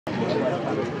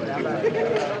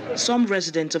Some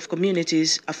residents of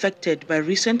communities affected by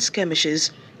recent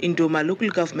skirmishes in Doma local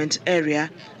government area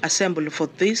assembled for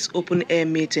this open-air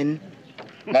meeting.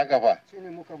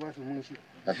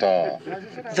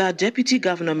 The Deputy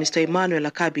Governor, Mr. Emmanuel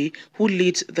Akabi, who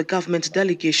leads the government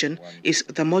delegation, is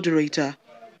the moderator.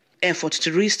 Effort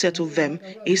to resettle them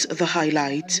is the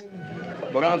highlight.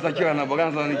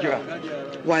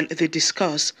 While they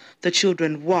discuss, the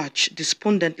children watch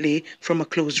despondently from a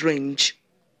close range.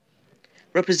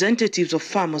 Representatives of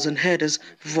farmers and herders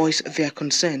voice their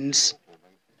concerns.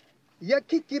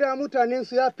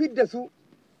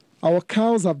 Our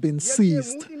cows have been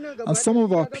seized and some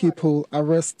of our people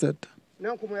arrested.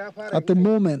 At the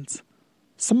moment,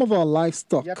 some of our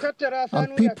livestock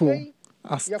and people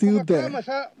are still there.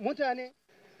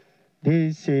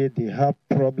 They say they have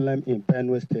problem in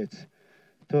Benue State.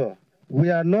 So we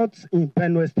are not in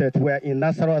Benue State, we are in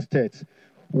Nasarawa State.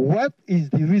 What is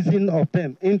the reason of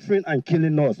them entering and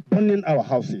killing us, burning our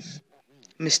houses?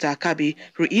 Mr. Akabi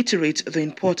reiterates the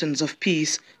importance of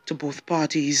peace to both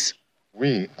parties.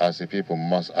 We as a people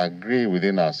must agree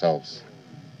within ourselves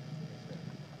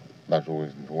that we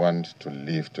want to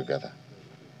live together.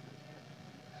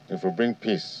 If we bring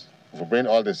peace, if we bring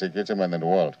all the security men in the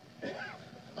world,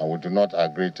 and we do not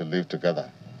agree to live together,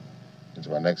 it's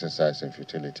an exercise in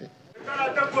futility.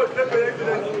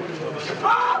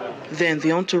 Then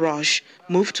the entourage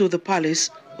moved to the palace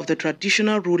of the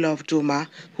traditional ruler of Doma,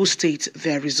 who states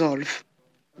their resolve.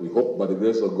 We hope by the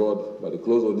grace of God, by the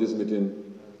close of this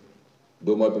meeting,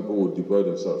 Doma people will deploy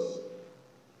themselves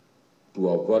to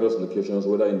our various locations,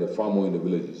 whether in the farm or in the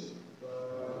villages,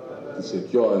 to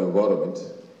secure our environment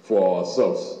for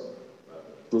ourselves,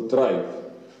 to thrive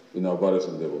in our various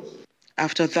endeavors.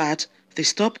 After that, they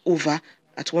stop over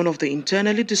at one of the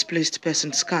internally displaced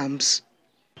persons' camps.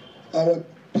 Our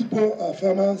people are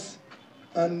farmers,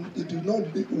 and it will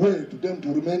not be way to them to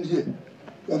remain here.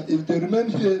 Because if they remain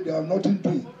here, they have nothing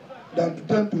doing than to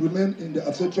them to remain in the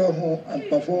ancestral home and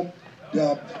perform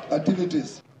their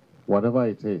activities. Whatever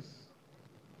it is,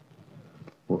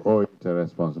 we owe it a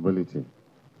responsibility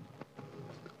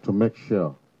to make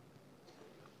sure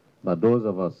that those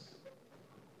of us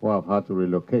who have had to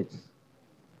relocate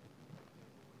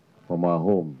from our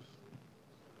homes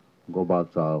go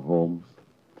back to our homes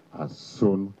as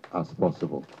soon as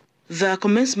possible. The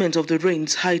commencement of the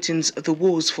rains heightens the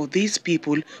woes for these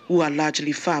people who are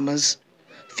largely farmers.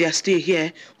 Their stay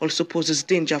here also poses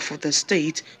danger for the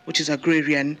state, which is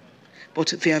agrarian.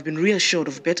 But they have been reassured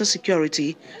of better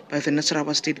security by the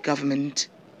Nasarawa state government.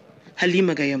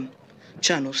 Halima Gayam,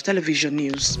 Channels Television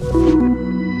News.